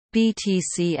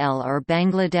BTCL or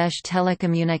Bangladesh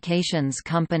Telecommunications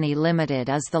Company Limited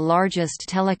is the largest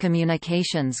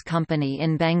telecommunications company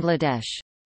in Bangladesh.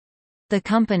 The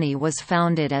company was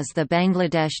founded as the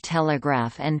Bangladesh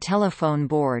Telegraph and Telephone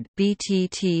Board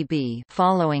 (BTTB)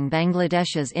 following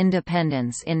Bangladesh's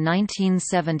independence in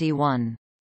 1971.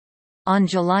 On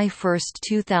July 1,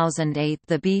 2008,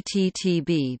 the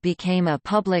BTTB became a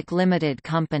public limited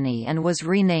company and was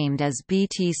renamed as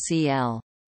BTCL.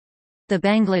 The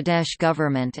Bangladesh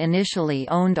government initially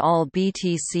owned all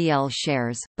BTCL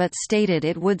shares, but stated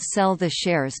it would sell the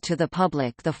shares to the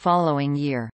public the following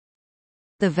year.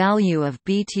 The value of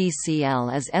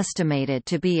BTCL is estimated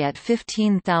to be at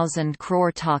 15,000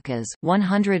 crore takas,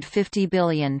 150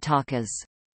 billion takas.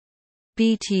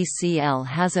 BTCL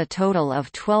has a total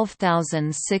of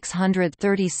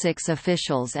 12,636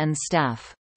 officials and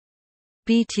staff.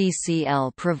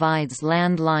 BTCL provides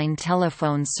landline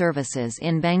telephone services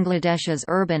in Bangladesh's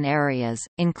urban areas,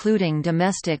 including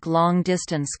domestic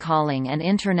long-distance calling and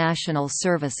international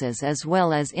services as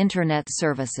well as Internet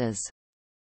services.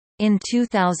 In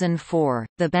 2004,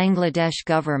 the Bangladesh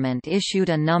government issued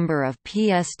a number of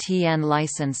PSTN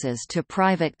licenses to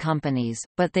private companies,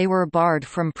 but they were barred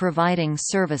from providing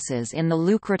services in the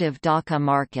lucrative Dhaka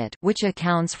market, which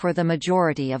accounts for the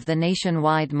majority of the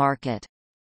nationwide market.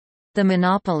 The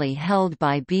monopoly held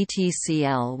by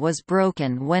BTCL was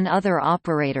broken when other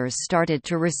operators started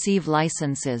to receive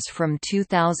licenses from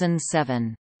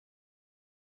 2007.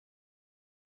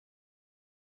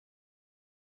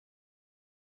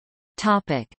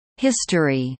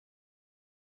 History.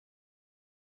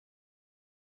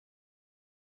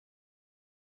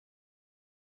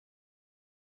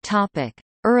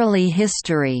 Early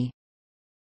history.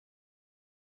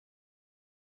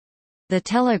 The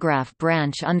Telegraph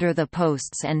branch under the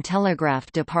Posts and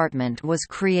Telegraph Department was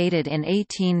created in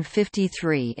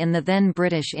 1853 in the then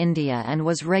British India and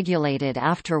was regulated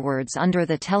afterwards under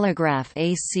the Telegraph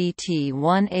Act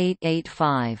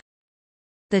 1885.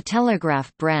 The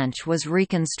Telegraph branch was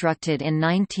reconstructed in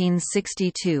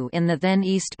 1962 in the then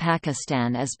East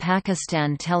Pakistan as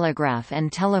Pakistan Telegraph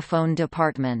and Telephone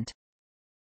Department.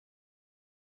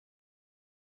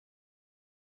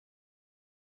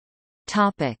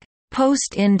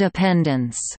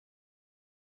 Post-independence.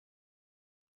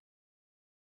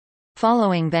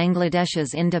 Following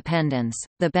Bangladesh's independence,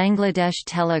 the Bangladesh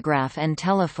Telegraph and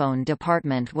Telephone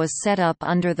Department was set up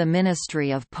under the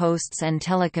Ministry of Posts and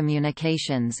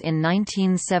Telecommunications in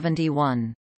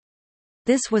 1971.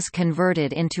 This was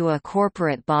converted into a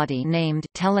corporate body named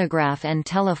Telegraph and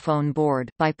Telephone Board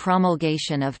by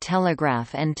promulgation of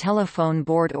Telegraph and Telephone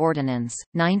Board Ordinance,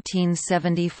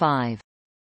 1975.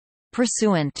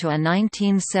 Pursuant to a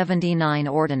 1979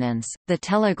 ordinance, the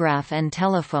Telegraph and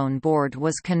Telephone Board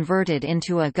was converted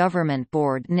into a government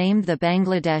board named the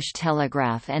Bangladesh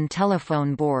Telegraph and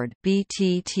Telephone Board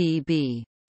 (BTTB).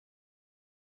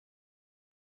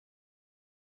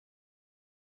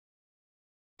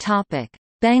 Topic: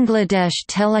 Bangladesh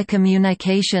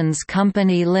Telecommunications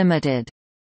Company Limited.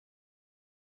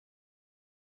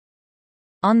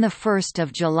 On 1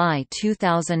 July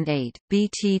 2008,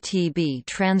 BTTB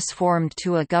transformed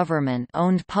to a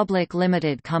government-owned public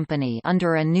limited company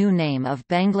under a new name of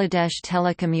Bangladesh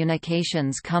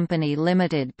Telecommunications Company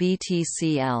Limited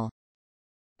 (BTCL).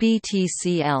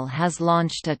 BTCL has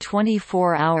launched a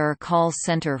 24-hour call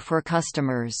center for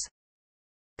customers.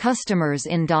 Customers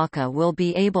in Dhaka will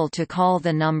be able to call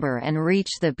the number and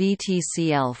reach the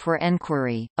BTCL for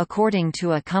enquiry, according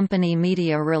to a company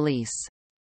media release.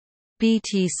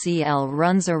 BTCL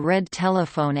runs a red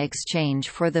telephone exchange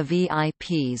for the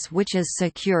VIPs which is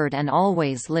secured and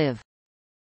always live.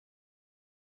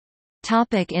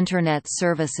 Internet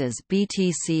services.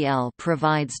 BTCL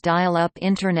provides dial-up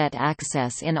Internet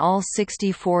access in all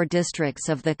 64 districts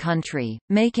of the country,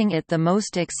 making it the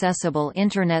most accessible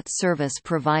Internet service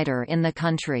provider in the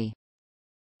country.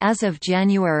 As of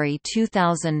January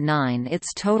 2009,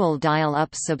 its total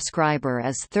dial-up subscriber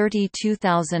is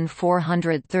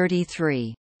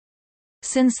 32,433.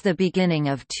 Since the beginning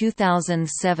of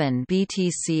 2007,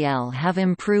 BTCL have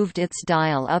improved its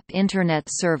dial-up Internet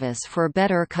service for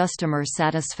better customer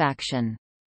satisfaction.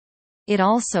 It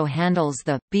also handles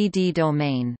the BD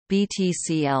domain.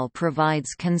 BTCL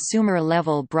provides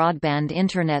consumer-level broadband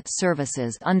Internet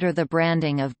services under the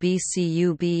branding of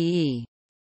BCUBE.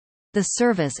 The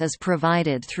service is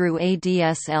provided through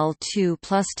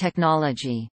ADSL2+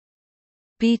 technology.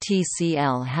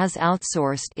 BTCL has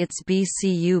outsourced its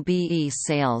BCUBE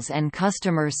sales and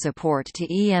customer support to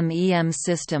EMEM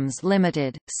Systems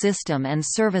Limited, System and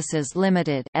Services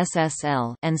Limited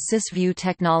 (SSL), and Sysview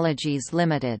Technologies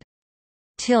Limited.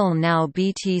 Till now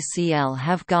BTCL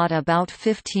have got about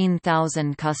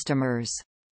 15,000 customers.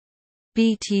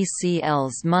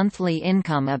 BTCL's monthly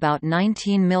income about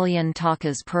 19 million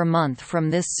takas per month from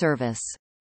this service.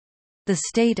 The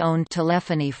state-owned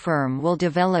telephony firm will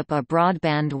develop a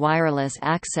broadband wireless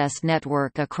access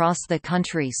network across the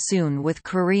country soon with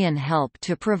Korean help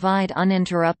to provide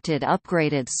uninterrupted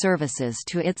upgraded services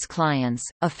to its clients,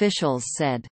 officials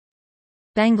said.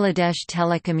 Bangladesh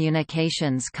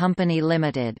Telecommunications Company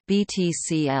Limited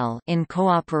 (BTCL), in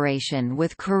cooperation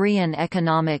with Korean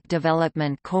Economic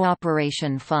Development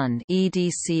Cooperation Fund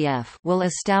 (EDCF), will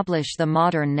establish the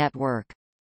modern network.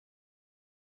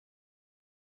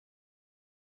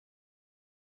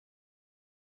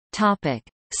 Topic: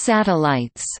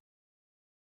 Satellites.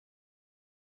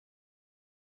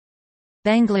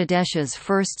 Bangladesh's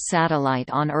first satellite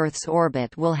on Earth's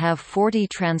orbit will have 40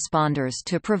 transponders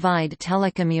to provide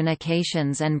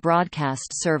telecommunications and broadcast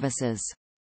services.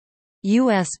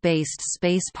 U.S.-based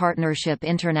Space Partnership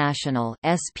International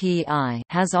 (SPI)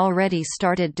 has already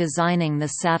started designing the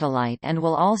satellite and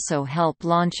will also help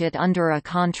launch it under a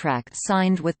contract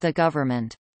signed with the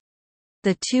government.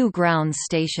 The two ground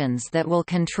stations that will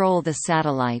control the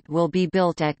satellite will be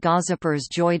built at Ghazipar's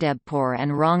Joydebpur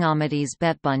and Rangamati's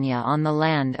Betbunya on the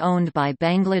land owned by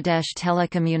Bangladesh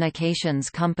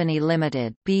Telecommunications Company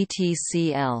Limited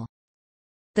 (BTCL).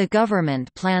 The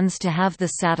government plans to have the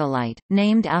satellite,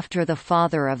 named after the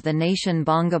father of the nation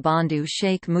Bangabandhu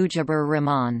Sheikh Mujibur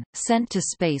Rahman, sent to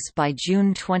space by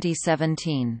June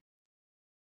 2017.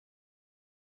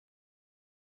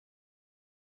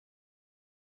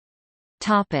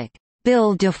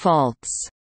 Bill defaults.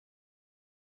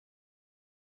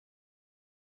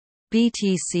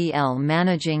 BTCL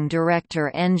Managing Director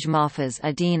Eng Mahfuz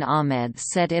Adin Ahmed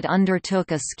said it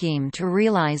undertook a scheme to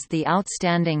realize the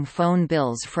outstanding phone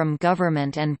bills from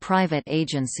government and private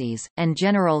agencies, and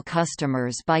general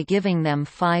customers by giving them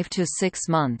 5 to 6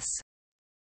 months.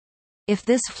 If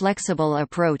this flexible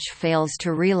approach fails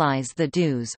to realize the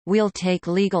dues, we'll take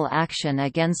legal action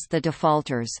against the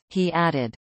defaulters, he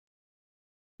added.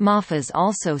 Mahfuz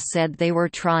also said they were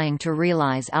trying to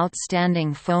realize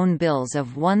outstanding phone bills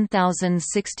of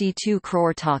 1,062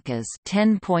 crore takas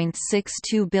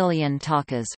 (10.62 billion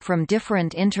takas) from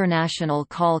different international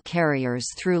call carriers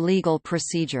through legal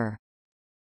procedure.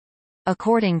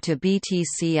 According to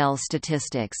BTCL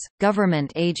statistics,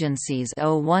 government agencies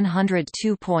owe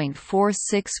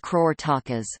 102.46 crore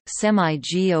takas,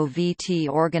 semi-GOVT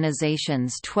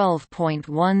organizations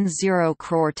 12.10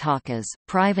 crore takas,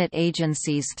 private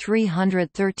agencies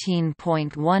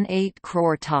 313.18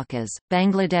 crore takas,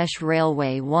 Bangladesh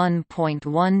Railway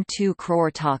 1.12 crore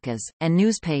takas, and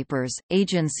newspapers,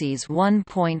 agencies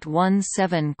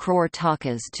 1.17 crore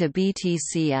takas to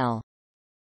BTCL.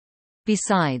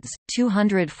 Besides,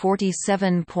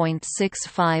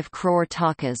 247.65 crore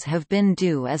takas have been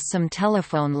due as some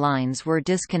telephone lines were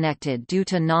disconnected due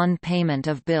to non-payment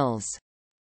of bills.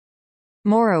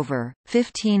 Moreover,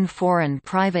 15 foreign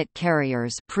private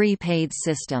carriers prepaid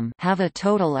system have a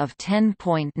total of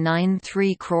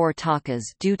 10.93 crore takas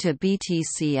due to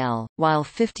BTCL, while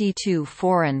 52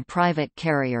 foreign private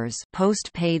carriers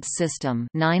postpaid system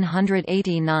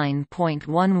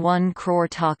 989.11 crore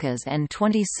takas and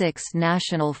 26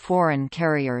 national foreign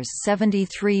carriers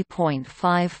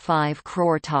 73.55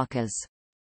 crore takas.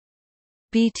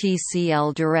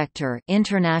 BTCL Director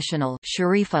International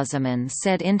Sharifuzzaman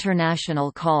said international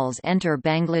calls enter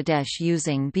Bangladesh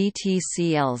using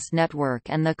BTCL's network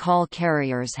and the call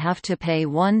carriers have to pay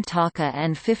 1 taka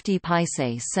and 50 paise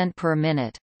cent per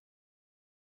minute.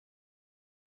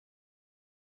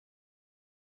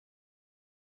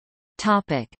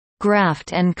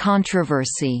 Graft and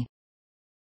controversy.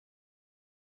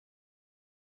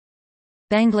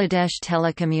 Bangladesh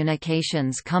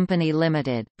Telecommunications Company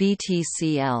Limited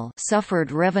 (BTCL)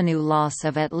 suffered revenue loss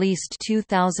of at least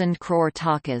 2,000 crore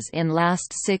takas in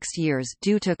last 6 years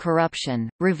due to corruption,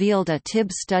 revealed a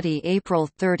TIB study April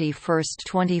 31,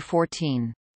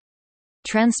 2014.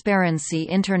 Transparency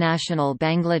International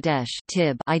Bangladesh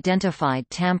 (TIB) identified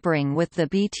tampering with the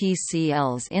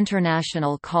BTCL's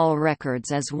international call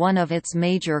records as one of its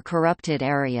major corrupted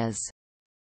areas.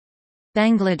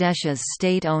 Bangladesh's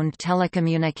state-owned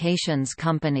telecommunications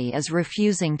company is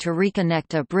refusing to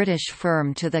reconnect a British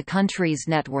firm to the country's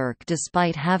network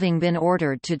despite having been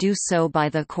ordered to do so by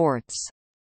the courts.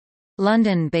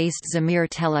 London-based Zamir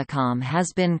Telecom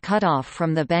has been cut off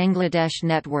from the Bangladesh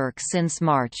network since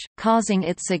March, causing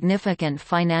it significant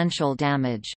financial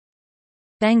damage.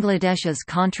 Bangladesh's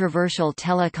controversial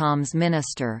telecoms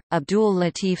minister, Abdul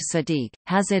Latif Siddique,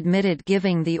 has admitted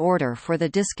giving the order for the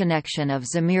disconnection of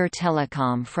Zamir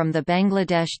Telecom from the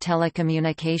Bangladesh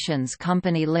Telecommunications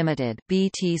Company Limited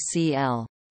 (BTCL).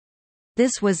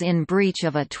 This was in breach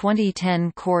of a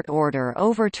 2010 court order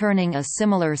overturning a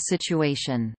similar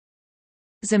situation.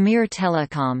 Zamir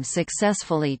Telecom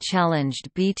successfully challenged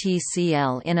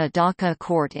BTCL in a Dhaka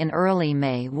court in early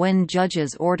May when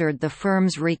judges ordered the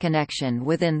firm's reconnection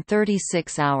within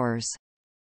 36 hours.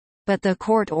 But the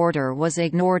court order was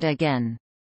ignored again.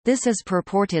 This is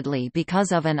purportedly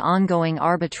because of an ongoing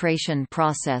arbitration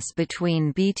process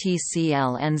between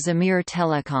BTCL and Zamir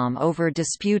Telecom over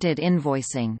disputed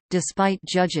invoicing, despite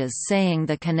judges saying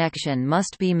the connection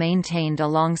must be maintained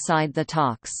alongside the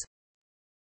talks.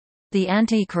 The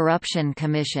Anti-Corruption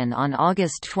Commission on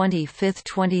August 25,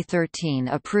 2013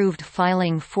 approved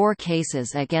filing 4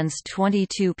 cases against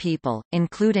 22 people,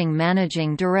 including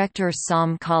Managing Director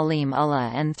Sam Kalim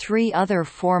Ullah and 3 other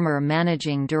former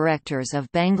managing directors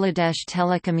of Bangladesh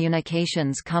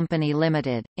Telecommunications Company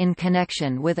Limited, in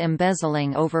connection with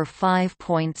embezzling over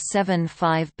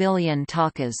 5.75 billion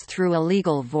takas through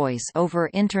illegal voice over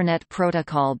Internet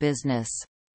protocol business.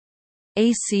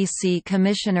 ACC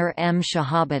Commissioner M.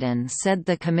 Shahabuddin said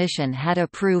the Commission had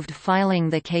approved filing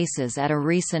the cases at a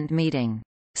recent meeting.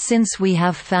 "Since we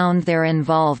have found their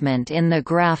involvement in the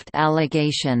Graft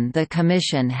allegation, the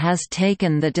Commission has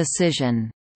taken the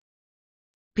decision."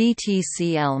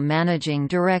 BTCL Managing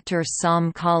Director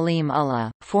Sam Kalim Ullah,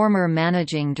 former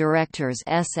Managing Directors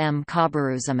S.M.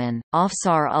 Kabaruzaman,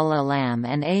 Afsar Ullah Lam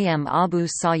and A.M. Abu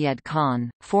Sayed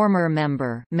Khan, former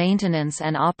member Maintenance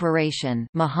and Operation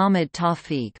Muhammad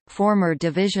Tawfiq, former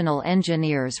Divisional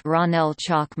Engineers Ranel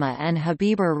Chakma and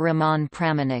Habibur Rahman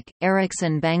Pramanik,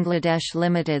 Ericsson Bangladesh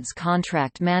Limited's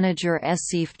Contract Manager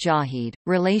Asif Jahid,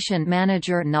 Relation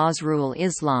Manager Nazrul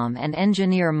Islam and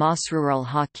Engineer Masrurul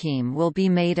Hakim will be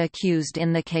made accused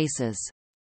in the cases.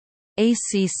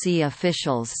 ACC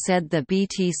officials said the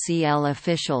BTCL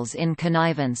officials in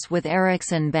connivance with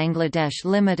Ericsson Bangladesh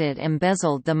Limited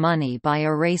embezzled the money by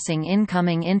erasing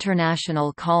incoming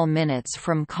international call minutes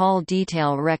from call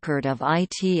detail record of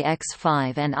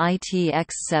ITX5 and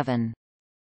ITX7.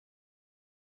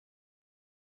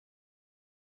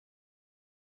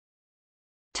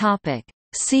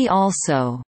 See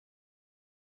also: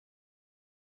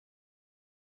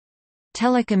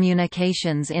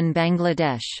 Telecommunications in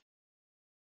Bangladesh.